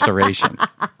incarceration.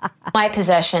 my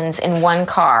possessions in one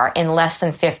car in less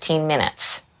than 15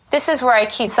 minutes. This is where I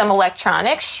keep some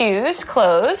electronics, shoes,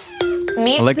 clothes.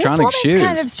 electronic this shoes. It's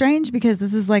kind of strange because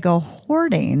this is like a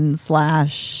hoarding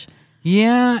slash.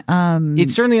 Yeah,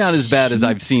 it's certainly not as bad as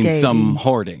I've seen cheapskating. some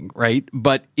hoarding, right?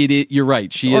 But you're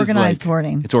right. She is organized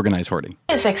hoarding. It's organized hoarding.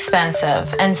 It's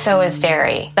expensive, and so is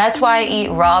dairy. That's why I eat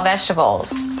raw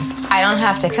vegetables. I don't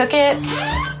have to cook it.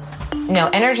 No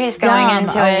energy's going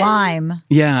into a it. lime.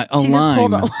 Yeah, a She lime. just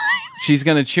pulled a lime. She's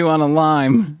gonna chew on a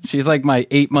lime. She's like my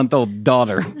 8-month-old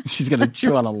daughter. She's gonna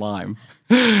chew on a lime.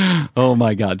 Oh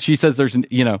my God. She says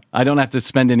I don't have to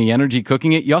spend any energy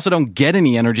cooking it. You also don't get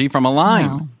any energy from a lime.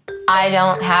 No. I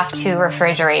don't have to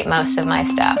refrigerate most of my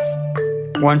stuff.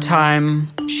 One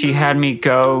time, she had me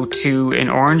go to an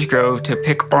orange grove to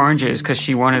pick oranges because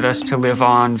she wanted us to live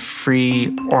on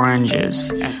free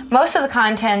oranges. Most of the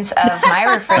contents of my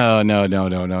refrigerator. Oh,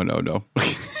 no.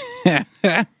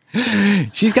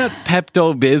 She's got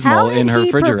Pepto-Bismol in her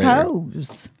refrigerator.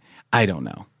 Propose? I don't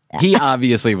know. He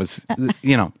obviously was,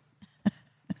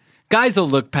 guys will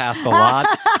look past a lot.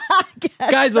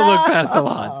 Guys will look past a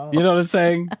lot. You know what I'm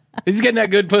saying? He's getting that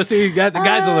good pussy. The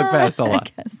guys will look past a lot.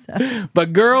 So.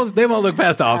 But girls, they won't look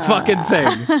past a fucking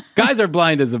thing. Guys are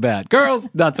blind as a bat. Girls,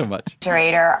 not so much.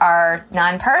 Are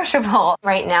non-perishable.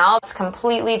 Right now, it's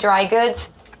completely dry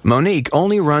goods. Monique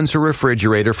only runs her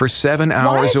refrigerator for 7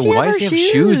 hours a week. Why does she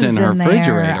have shoes in her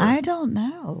refrigerator? There? I don't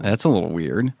know. That's a little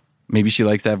weird. Maybe she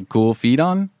likes to have cool feet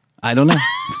on? I don't know.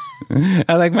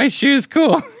 I like my shoes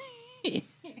cool.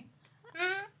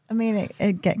 I mean,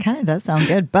 it kind of does sound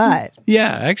good, but... Yeah,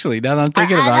 actually, now that I'm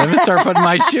thinking about it, I'm going to start putting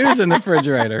my shoes in the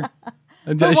refrigerator.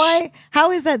 But why?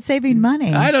 How is that saving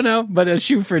money? I don't know, but a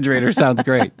shoe refrigerator sounds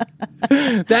great.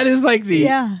 That is like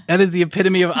that is the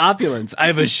epitome of opulence. I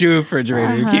have a shoe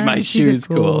refrigerator to keep my shoes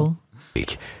cool.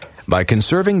 By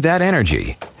conserving that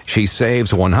energy, she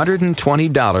saves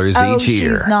 $120 each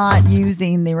year. She's not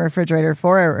using the refrigerator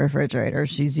for a refrigerator.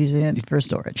 She's using it for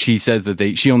storage. She says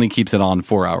that she only keeps it on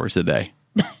 4 hours a day.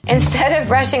 Instead of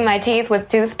brushing my teeth with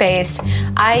toothpaste,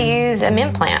 I use a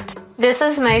mint plant. This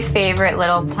is my favorite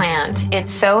little plant.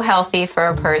 It's so healthy for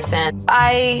a person.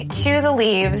 I chew the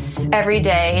leaves every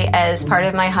day as part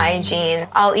of my hygiene.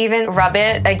 I'll even rub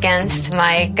it against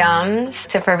my gums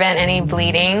to prevent any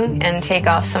bleeding and take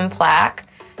off some plaque.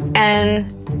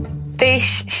 And they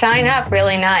shine up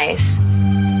really nice.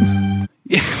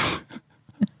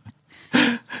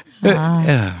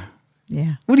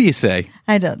 Yeah. What do you say?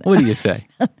 I don't know. What do you say?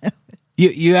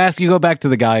 You go back to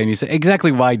the guy and you say,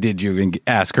 exactly why did you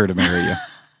ask her to marry you?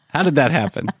 How did that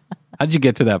happen? How did you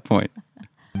get to that point?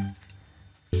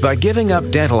 By giving up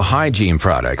dental hygiene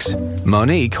products,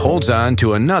 Monique holds on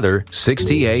to another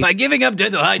 $68 By giving up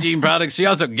dental hygiene products, she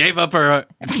also gave up her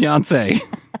fiance.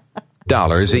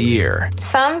 a year.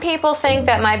 Some people think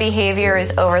that my behavior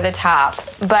is over the top,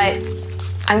 but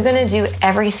I'm going to do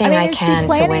everything I can to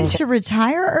win. Is she planning to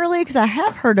retire early? Because I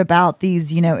have heard about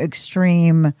these,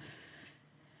 extreme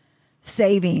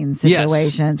savings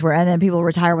situations and then people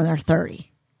retire when they're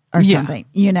 30 or something,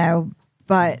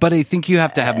 But I think you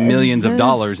have to have millions of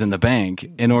dollars in the bank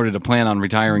in order to plan on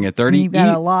retiring at 30. You've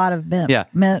got a lot of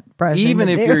mint brushing. Even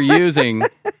to if do. you're using,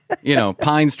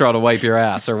 pine straw to wipe your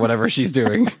ass or whatever she's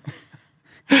doing.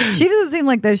 She doesn't seem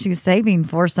like though she's saving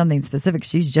for something specific.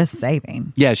 She's just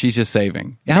saving. Yeah, she's just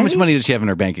saving. How much money does she have in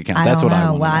her bank account? That's what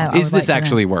I want to know. Is this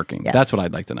actually working? Yes. That's what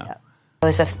I'd like to know. Yeah.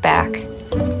 Joseph back.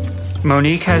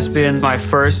 Monique has been my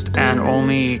first and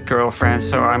only girlfriend,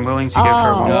 so I'm willing to give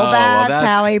her one. Well, that's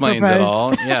how he explains proposed. it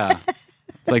all. Yeah.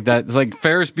 It's like that. It's like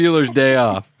Ferris Bueller's Day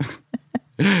Off.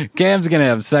 Cam's going to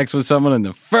have sex with someone, and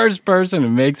the first person who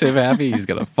makes him happy, he's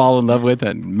going to fall in love with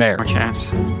and marry.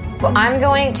 Chance. Well, I'm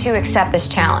going to accept this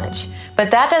challenge, but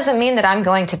that doesn't mean that I'm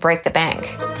going to break the bank.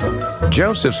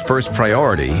 Joseph's first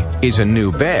priority is a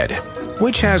new bed,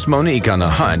 which has Monique on the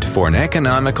hunt for an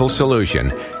economical solution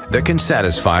that can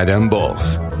satisfy them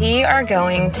both. We are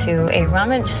going to a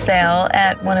rummage sale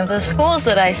at one of the schools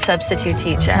that I substitute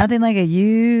teach at. Nothing like a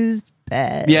used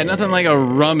bed. Yeah, nothing like a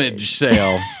rummage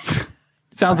sale.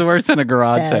 Sounds worse than a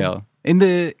garage sale. In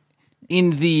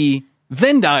the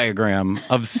Venn diagram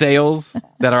of sales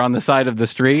that are on the side of the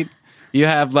street, you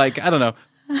have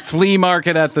flea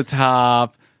market at the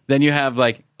top. Then you have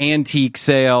antique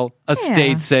sale,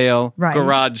 estate sale,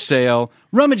 garage sale.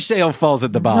 Rummage sale falls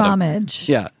at the bottom. Rummage.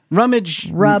 Yeah. Rummage.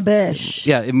 Rubbish.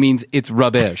 Yeah, it means it's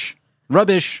rubbish.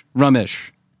 Rubbish,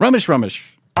 rummish. Rummish, rummish.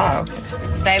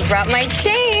 I brought my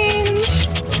change.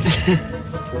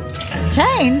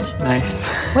 Change?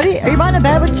 Nice. What are you buying a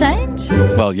bed with change?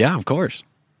 Well, yeah, of course.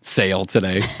 Sale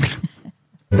today.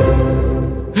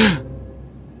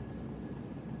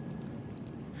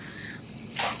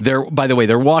 By the way,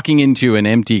 they're walking into an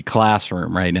empty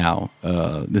classroom right now.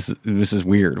 This is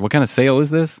weird. What kind of sale is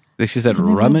this? She said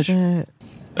rummage.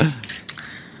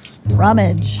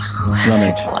 Rummage.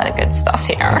 There's a lot of good stuff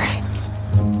here.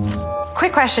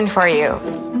 Quick question for you.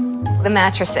 The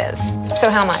mattresses. So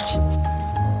how much?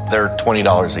 They're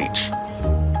 $20 each.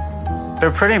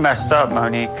 They're pretty messed up,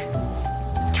 Monique.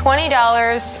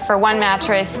 $20 for one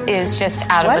mattress is just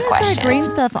out of the question. What is that green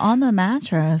stuff on the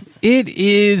mattress? It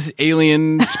is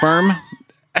alien sperm.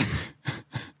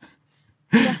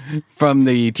 From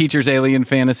the teacher's alien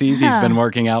fantasies. He's been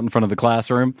working out in front of the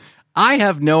classroom. I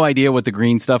have no idea what the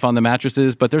green stuff on the mattress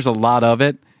is, but there's a lot of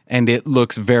it, and it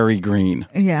looks very green.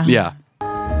 Yeah. Yeah.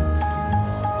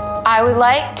 I would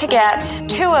like to get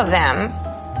 2 of them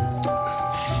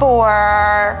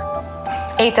for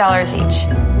 $8 each.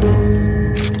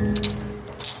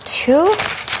 2?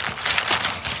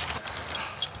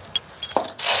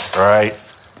 Right.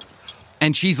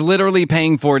 And she's literally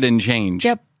paying for it in change.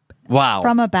 Yep. Wow.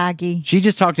 From a baggie. She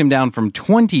just talked him down from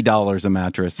 $20 a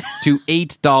mattress to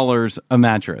 $8 a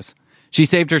mattress. She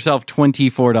saved herself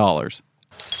 $24.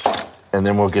 And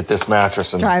then we'll get this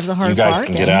mattress and Drives a hard you guys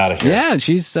bargain. can get out of here. Yeah,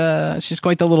 she's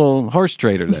quite the little horse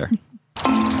trader there.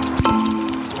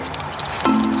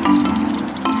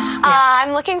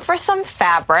 I'm looking for some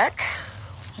fabric.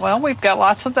 Well, we've got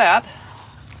lots of that.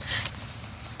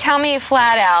 Tell me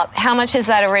flat out, how much is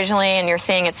that originally? And you're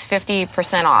saying it's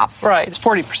 50% off. Right, it's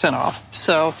 40% off.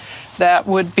 So that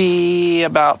would be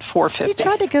about $450. You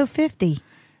tried to go 50.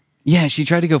 Yeah, she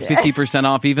tried to go 50%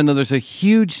 off, even though there's a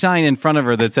huge sign in front of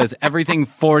her that says everything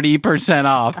 40%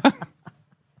 off.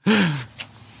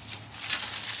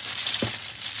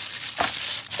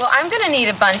 Well, I'm going to need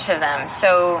a bunch of them.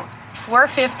 So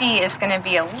 $450 is going to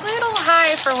be a little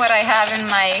high for what I have in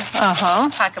my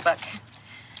pocketbook.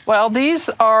 Well, these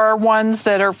are ones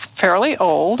that are fairly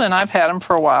old, and I've had them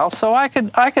for a while, so I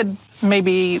could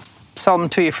maybe sell them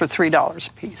to you for $3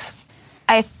 a piece.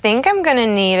 I think I'm going to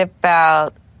need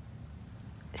about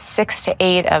 6 to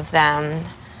 8 of them.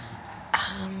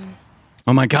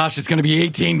 Oh my gosh, it's going to be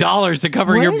 $18 to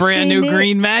cover your brand new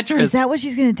green mattress. Is that what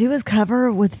she's going to do, is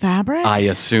cover with fabric? I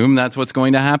assume that's what's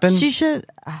going to happen. She should.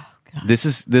 Oh, God.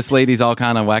 This lady's all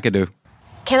kind of wackadoo.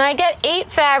 Can I get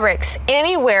 8 fabrics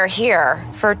anywhere here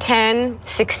for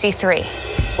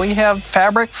 $10.63? We have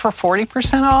fabric for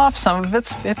 40% off. Some of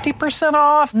it's 50%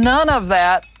 off. None of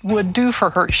that would do for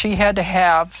her. She had to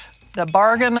have the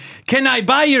bargain. Can I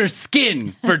buy your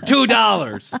skin for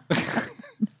 $2?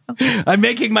 I'm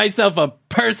making myself a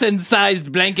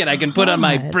person-sized blanket I can put on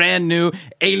my brand new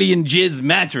alien jizz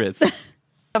mattress.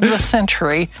 Of the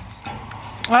century,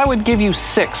 I would give you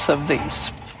 6 of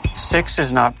these. 6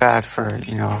 is not bad for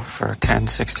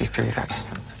 $10.63.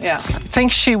 That's Yeah. I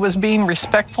think she was being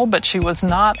respectful, but she was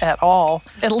not at all.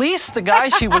 At least the guy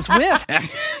she was with.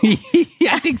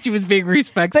 I think she was being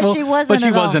respectful. But she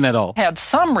wasn't at all. Had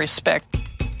some respect.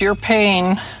 You're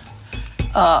paying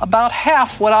about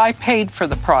half what I paid for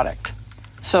the product.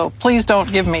 So please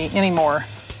don't give me any more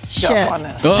guff on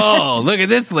this. Oh, look at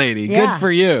this lady. Yeah. Good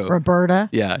for you. Roberta.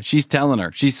 Yeah, she's telling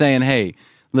her. She's saying, hey,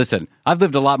 listen, I've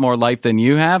lived a lot more life than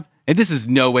you have, and this is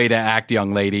no way to act,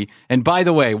 young lady. And by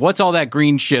the way, what's all that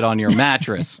green shit on your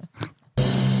mattress?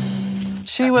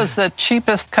 She was the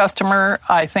cheapest customer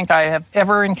I think I have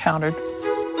ever encountered.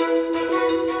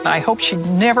 I hope she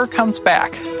never comes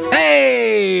back.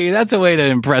 Hey, that's a way to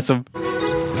impress him.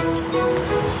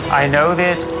 I know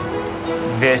that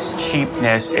this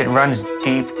cheapness, it runs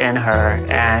deep in her,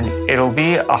 and it'll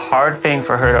be a hard thing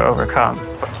for her to overcome.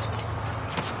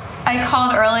 I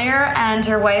called earlier and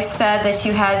your wife said that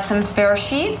you had some spare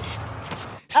sheets.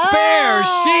 Spare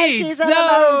sheets! She's at a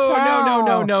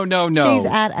No. She's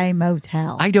at a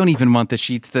motel. I don't even want the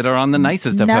sheets that are on the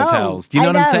nicest of No. hotels. Do you know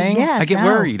I what I'm know. saying? Yes, I get no.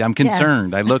 worried. I'm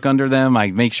concerned. Yes. I look under them.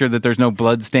 I make sure that there's no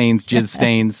blood stains, jizz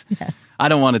stains. Yes. I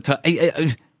don't want to touch.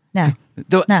 No.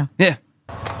 No. Yeah.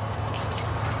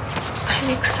 I'm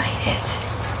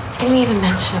excited. Didn't even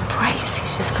mention a price.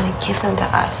 He's just going to give them to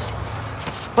us.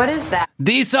 What is that?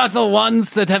 These are the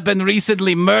ones that have been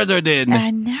recently murdered in.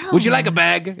 I know. Would you like a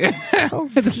bag? So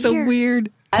It's so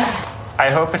weird. I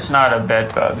hope it's not a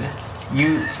bed bug.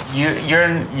 You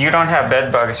don't have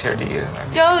bed bugs here, do you?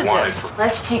 Joseph,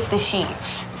 let's take the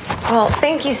sheets. Well,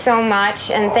 thank you so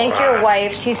much, and thank your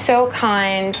wife. She's so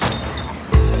kind.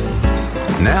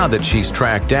 Now that she's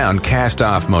tracked down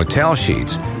cast-off motel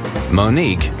sheets,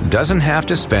 Monique doesn't have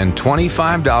to spend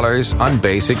 $25 on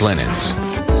basic linens.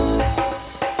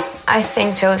 I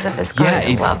think Joseph is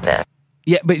going to love this.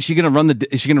 Yeah, but is she gonna run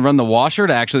the washer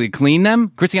to actually clean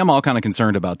them? Chrissy, I'm all kind of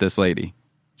concerned about this lady.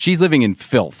 She's living in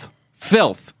filth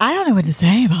Filth. I don't know what to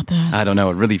say about that. I don't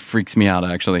know. It really freaks me out,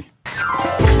 actually.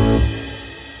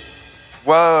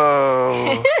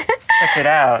 Whoa. Check it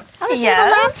out. Oh, she has a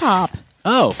laptop.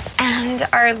 Oh. And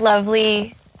our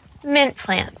lovely mint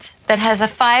plant that has a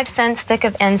 5-cent stick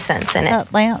of incense in it.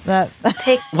 That lamp, that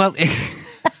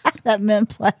mint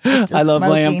plant. I love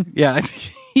smoking. lamp. Yeah.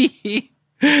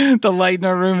 The light in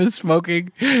our room is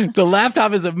smoking. The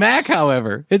laptop is a Mac,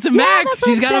 however. It's a Mac.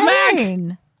 She's got a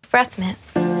Mac. Breath mint.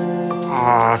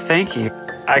 Aw, thank you.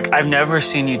 I've never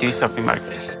seen you do something like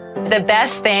this. The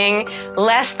best thing,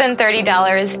 less than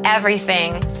 $30,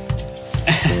 everything.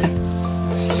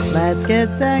 Let's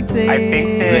get sexy. I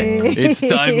think that It's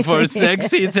time for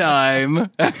sexy time.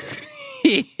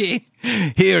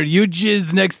 Here, you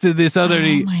jizz next to this other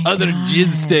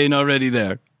jizz stain already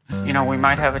there. we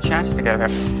might have a chance together.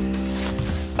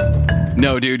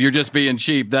 No, dude, you're just being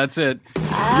cheap. That's it.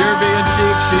 You're being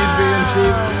cheap. She's being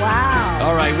cheap. Wow.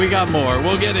 All right, we got more.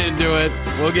 We'll get into it.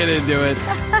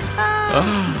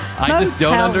 I just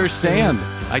don't understand.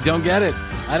 I don't get it.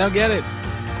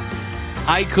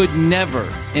 I could never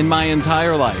in my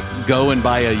entire life go and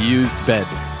buy a used bed.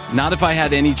 Not if I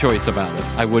had any choice about it.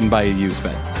 I wouldn't buy a used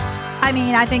bed. I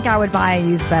mean, I think I would buy a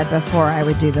used bed before I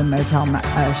would do the motel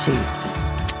sheets.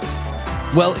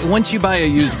 Well, once you buy a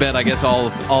used bed, I guess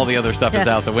all the other stuff is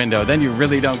out the window. Then you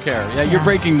really don't care. Yeah, you're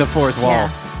breaking the fourth wall. Yeah.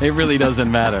 It really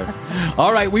doesn't matter.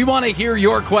 All right, we want to hear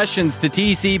your questions to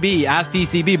TCB, Ask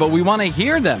TCB, but we want to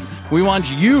hear them. We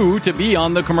want you to be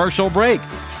on the commercial break.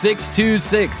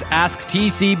 626 Ask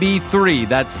TCB 3.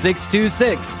 That's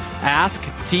 626 Ask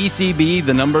TCB,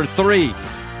 the number 3.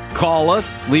 Call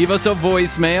us, leave us a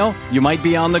voicemail. You might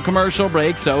be on the commercial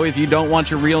break, so if you don't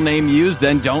want your real name used,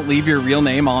 then don't leave your real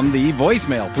name on the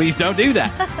voicemail. Please don't do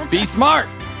that. Be smart.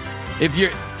 We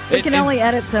can only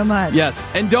edit so much. Yes,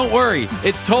 and don't worry,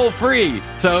 it's toll free,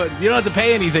 so you don't have to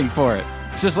pay anything for it.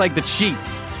 It's just like the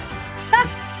cheats.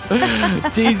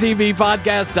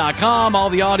 TCBpodcast.com, all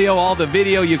the audio, all the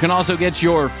video. You can also get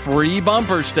your free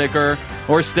bumper sticker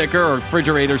or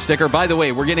refrigerator sticker. By the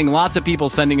way, we're getting lots of people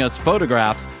sending us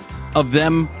photographs of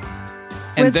them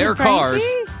and With their the cars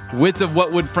Frankie? with the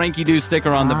What Would Frankie Do sticker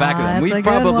on the back of them. That's We a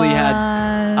probably good had,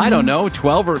 one. I don't know,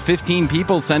 12 or 15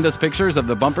 people send us pictures of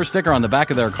the bumper sticker on the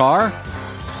back of their car.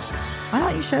 Why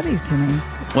don't you show these to me?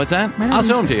 What's that? Why don't I'll you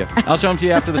show them to you. I'll show them to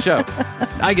you after the show.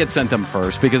 I get sent them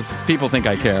first because people think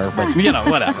I care, but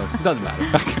whatever. It doesn't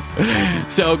matter.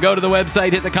 So go to the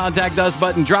website, hit the Contact Us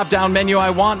button, drop down menu, I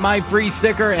want my free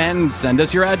sticker, and send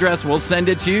us your address. We'll send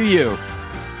it to you.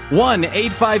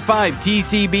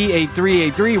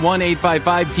 1-855-TCB-8383,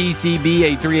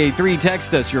 1-855-TCB-8383.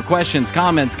 Text us your questions,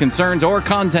 comments, concerns, or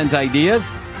content ideas.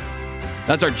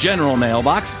 That's our general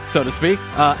mailbox, so to speak.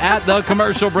 At The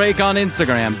Commercial Break on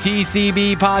Instagram,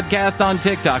 TCB Podcast on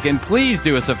TikTok. And please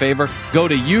do us a favor. Go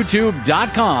to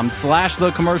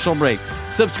youtube.com/The Commercial Break.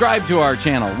 Subscribe to our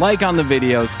channel. Like on the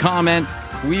videos. Comment.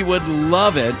 We would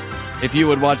love it if you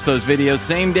would watch those videos.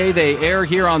 Same day they air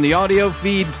here on the audio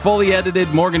feed. Fully edited.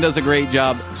 Morgan does a great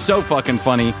job. So fucking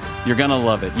funny. You're going to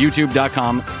love it.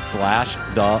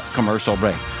 youtube.com/The Commercial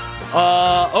Break.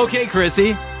 Okay,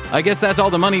 Chrissy. I guess that's all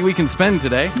the money we can spend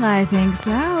today. I think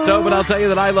so. So, but I'll tell you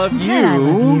that I love you. And I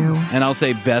love you. And I'll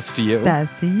say best to you.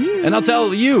 Best to you. And I'll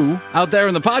tell you out there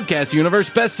in the podcast universe,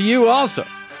 best to you also.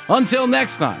 Until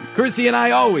next time, Chrissy and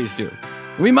I always do.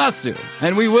 We must do.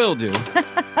 And we will do.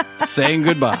 Saying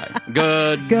goodbye.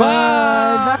 Goodbye.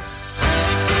 Goodbye.